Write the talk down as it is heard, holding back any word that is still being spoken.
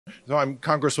So I'm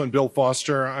Congressman Bill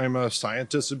Foster. I'm a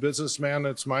scientist and businessman.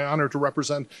 It's my honor to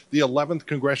represent the 11th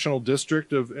Congressional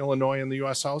District of Illinois in the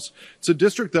U.S. House. It's a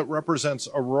district that represents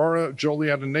Aurora,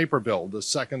 Joliet, and Naperville, the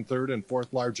second, third, and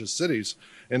fourth largest cities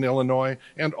in Illinois,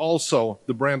 and also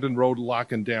the Brandon Road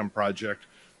Lock and Dam project,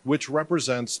 which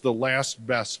represents the last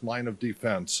best line of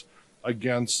defense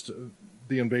against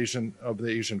the invasion of the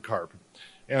Asian carp.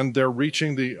 And they're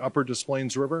reaching the upper Des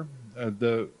Plaines River,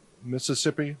 the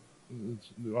Mississippi,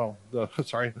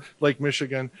 Lake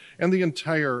Michigan, and the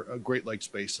entire Great Lakes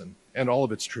Basin and all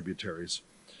of its tributaries.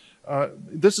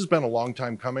 This has been a long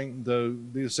time coming.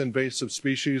 These invasive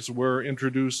species were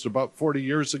introduced about 40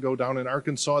 years ago down in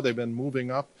Arkansas. They've been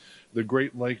moving up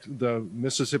the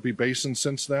Mississippi Basin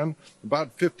since then.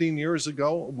 About 15 years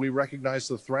ago, we recognized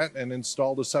the threat and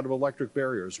installed a set of electric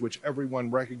barriers, which everyone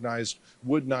recognized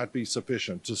would not be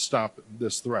sufficient to stop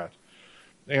this threat.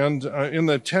 And in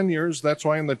the 10 years, that's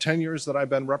why in the 10 years that I've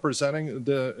been representing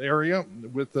the area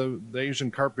with the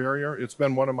Asian carp barrier, it's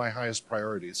been one of my highest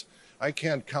priorities. I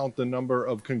can't count the number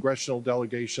of congressional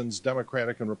delegations,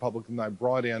 Democratic and Republican, I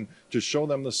brought in to show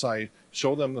them the site,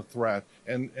 show them the threat,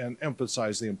 and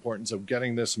emphasize the importance of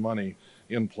getting this money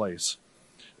in place.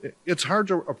 It's hard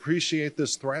to appreciate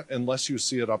this threat unless you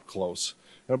see it up close.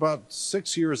 About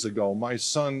 6 years ago, my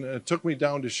son took me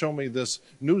down to show me this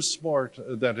new sport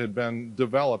that had been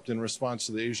developed in response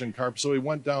to the Asian carp. So we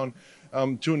went down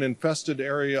to an infested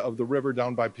area of the river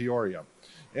down by Peoria.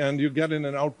 And you get in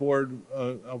an outboard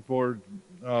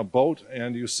boat,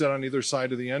 and you sit on either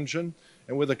side of the engine,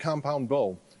 and with a compound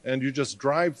bow. And you just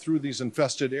drive through these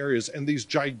infested areas, and these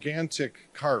gigantic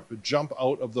carp jump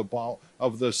out of the bow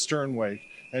of the stern wake,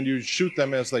 and you shoot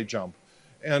them as they jump.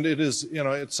 And it is,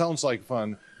 it sounds like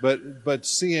fun, but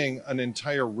seeing an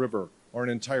entire river or an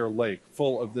entire lake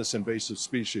full of this invasive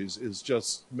species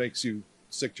makes you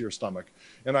sick to your stomach.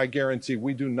 And I guarantee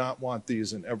we do not want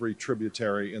these in every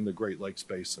tributary in the Great Lakes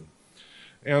Basin.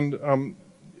 And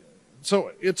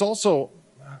so it's also,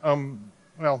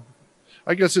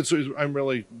 I guess I'm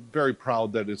really very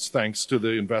proud that it's thanks to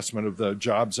the investment of the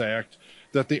Jobs Act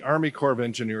that the Army Corps of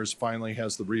Engineers finally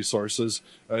has the resources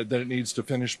that it needs to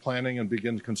finish planning and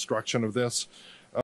begin construction of this.